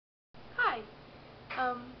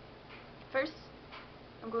First,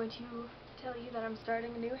 I'm going to tell you that I'm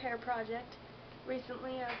starting a new hair project.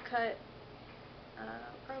 Recently, I've cut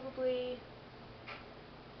probably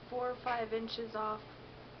 4 or 5 inches off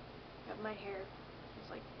of my hair. It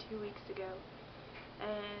was like 2 weeks ago.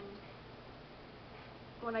 And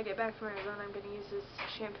when I get back from Arizona, I'm going to use this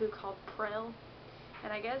shampoo called Prel.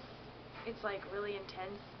 And I guess it's like really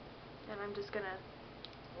intense. And I'm just going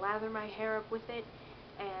to lather my hair up with it.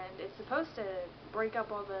 And it's supposed to break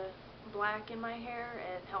up all the black in my hair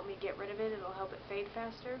and help me get rid of it. It'll help it fade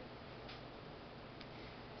faster.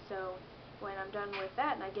 So when I'm done with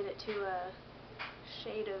that and I get it to a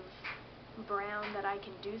shade of brown that I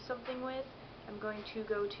can do something with, I'm going to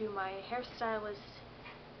go to my hairstylist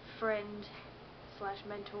friend slash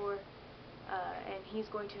mentor, and he's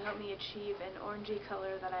going to help me achieve an orangey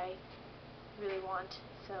color that I really want.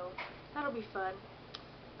 So that'll be fun.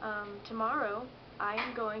 Tomorrow I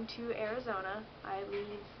am going to Arizona. I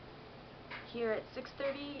leave here at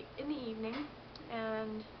 6:30 in the evening,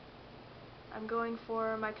 and I'm going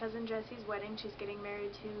for my cousin Jessie's wedding. She's getting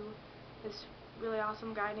married to this really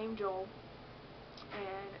awesome guy named Joel,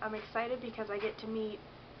 and I'm excited because I get to meet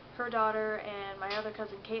her daughter and my other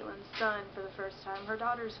cousin Caitlin's son for the first time. Her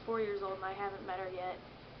daughter's 4 years old and I haven't met her yet,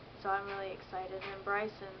 so I'm really excited. And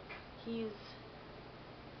Bryson, he's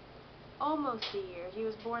almost a year. He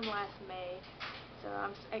was born last May, so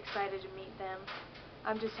I'm excited to meet them.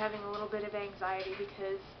 I'm just having a little bit of anxiety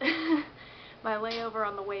because my layover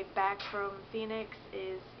on the way back from Phoenix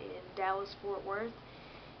is in Dallas-Fort Worth,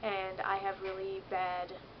 and I have really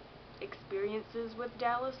bad experiences with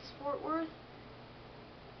Dallas-Fort Worth,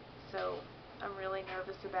 so I'm really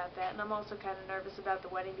nervous about that. And I'm also kind of nervous about the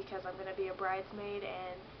wedding because I'm going to be a bridesmaid,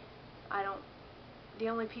 and the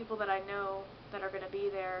only people that I know that are going to be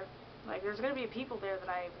there, like, there's going to be people there that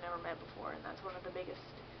I've never met before, and that's one of the biggest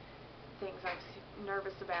things I'm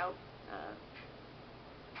nervous about.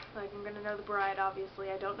 Like, I'm going to know the bride, obviously.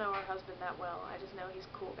 I don't know her husband that well. I just know he's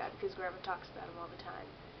a cool guy because Grandma talks about him all the time.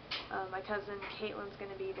 My cousin Caitlin's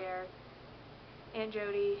going to be there. Aunt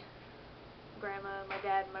Jody, Grandma, my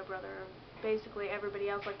dad, and my brother, basically everybody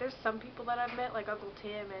else. Like, there's some people that I've met, like Uncle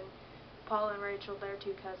Tim and Paul and Rachel. They're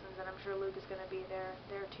 2 cousins, and I'm sure Luke is going to be there.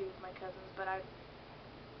 They're 2 of my cousins, but I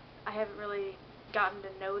haven't really gotten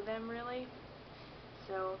to know them, really.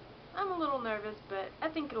 So I'm a little nervous, but I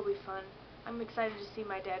think it'll be fun. I'm excited to see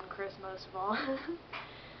my dad and Chris most of all.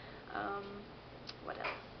 What else?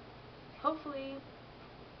 Hopefully,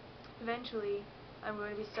 eventually, I'm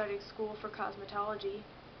going to be starting school for cosmetology.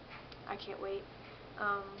 I can't wait.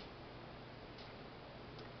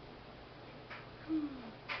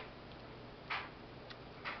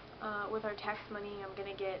 With our tax money, I'm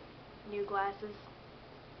going to get new glasses.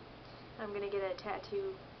 I'm going to get a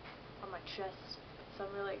tattoo on my chest, so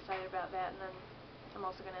I'm really excited about that. And then I'm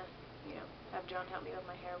also going to, have John help me with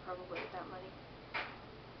my hair, probably with that money.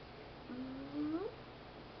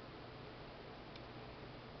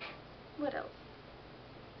 What else?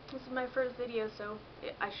 This is my first video, so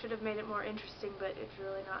I should have made it more interesting, but it's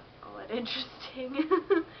really not all that interesting.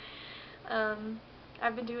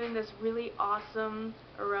 I've been doing this really awesome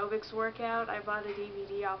aerobics workout. I bought a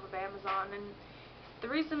DVD off of Amazon, and the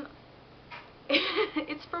reason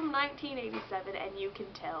it's from 1987, and you can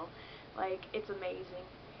tell, like, it's amazing.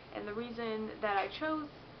 And the reason that I chose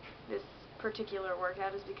this particular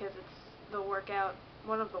workout is because it's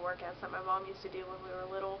one of the workouts that my mom used to do when we were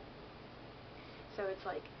little. So it's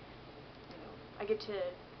like, I get to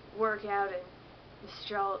work out and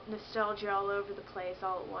nostalgia all over the place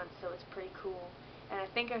all at once, so it's pretty cool. And I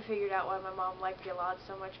think I figured out why my mom liked Gilad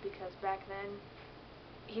so much, because back then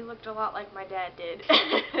he looked a lot like my dad did.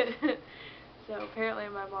 So apparently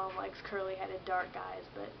my mom likes curly-headed dark guys,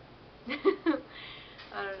 but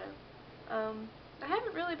I don't know. I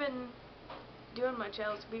haven't really been doing much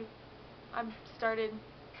else. I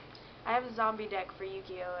have a zombie deck for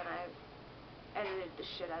Yu-Gi-Oh, and I've edited the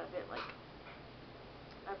shit out of it. Like,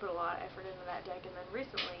 I put a lot of effort into that deck, and then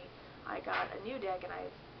recently I got a new deck and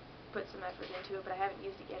I've put some effort into it, but I haven't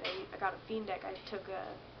used it yet. I got a Fiend deck.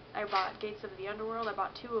 I bought Gates of the Underworld. I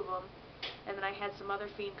bought 2 of them, and then I had some other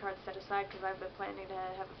Fiend cards set aside because I've been planning to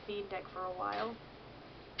have a Fiend deck for a while.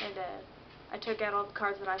 And I took out all the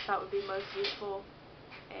cards that I thought would be most useful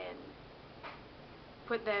and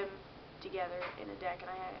put them together in a deck, and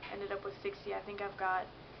I ended up with 60. I think I've got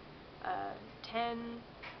 10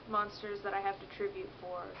 monsters that I have to tribute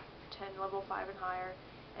for, 10 level 5 and higher,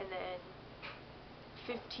 and then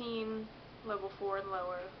 15 level 4 and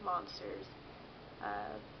lower monsters.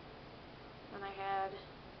 And I had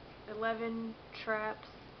 11 traps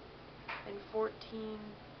and 14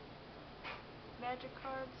 magic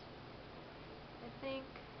cards. I think.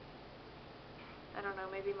 I don't know,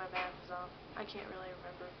 maybe my math is off. I can't really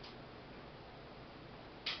remember.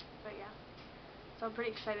 But yeah. So I'm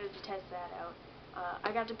pretty excited to test that out.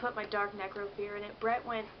 I got to put my Dark Necrofear in it. Brett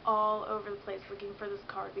went all over the place looking for this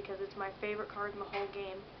card because it's my favorite card in the whole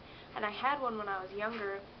game. And I had one when I was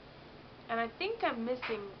younger, and I think I'm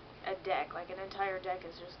missing a deck. Like, an entire deck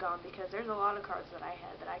is just gone because there's a lot of cards that I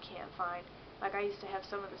had that I can't find. Like, I used to have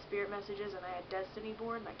some of the Spirit Messages, and I had Destiny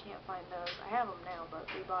board, and I can't find those. I have them now, but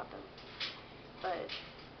we bought them. But,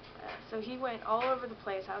 so he went all over the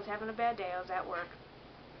place. I was having a bad day. I was at work.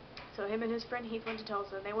 So him and his friend Heath went to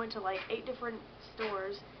Tulsa, and they went to like 8 different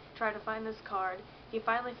stores trying to find this card. He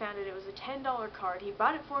finally found it. It was a $10 card. He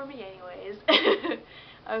bought it for me anyways.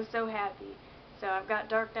 I was so happy. So I've got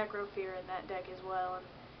Dark Necrofear in that deck as well, and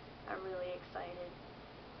I'm really excited.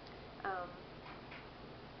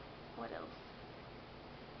 What else?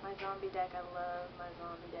 My zombie deck. I love my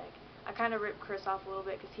zombie deck. I kind of ripped Chris off a little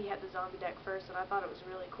bit because he had the zombie deck first, and I thought it was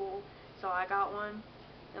really cool. So I got one.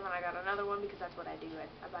 And then I got another one because that's what I do.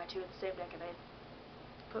 I buy 2 of the same deck and I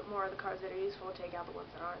put more of the cards that are useful and take out the ones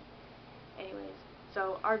that aren't. Anyways,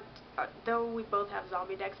 so though we both have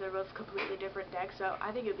zombie decks, they're both completely different decks, so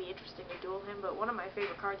I think it would be interesting to duel him. But one of my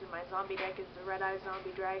favorite cards in my zombie deck is the Red Eyes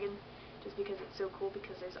Zombie Dragon, just because it's so cool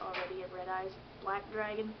because there's already a Red Eyes Black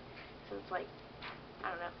Dragon. So it's like, I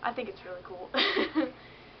don't know, I think it's really cool.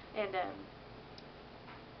 And,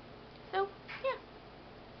 so, yeah.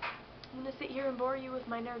 I'm going to sit here and bore you with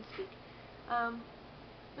my nerd speak.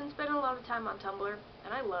 Been spending a lot of time on Tumblr,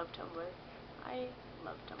 and I love Tumblr. I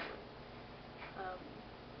love Tumblr.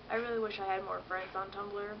 I really wish I had more friends on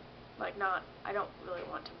Tumblr. Like, I don't really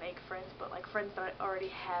want to make friends, but like friends that I already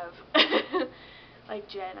have. Like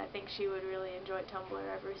Jen, I think she would really enjoy Tumblr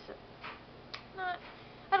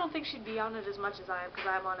I don't think she'd be on it as much as I am, because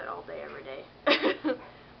I'm on it all day, every day.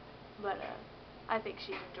 But, I think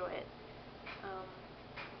she'd enjoy it.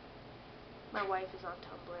 My wife is on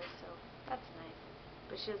Tumblr, so that's nice.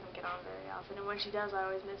 But she doesn't get on very often, and when she does, I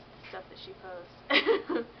always miss the stuff that she posts.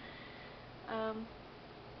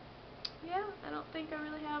 Yeah, I don't think I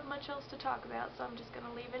really have much else to talk about, so I'm just going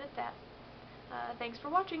to leave it at that. Thanks for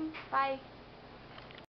watching. Bye.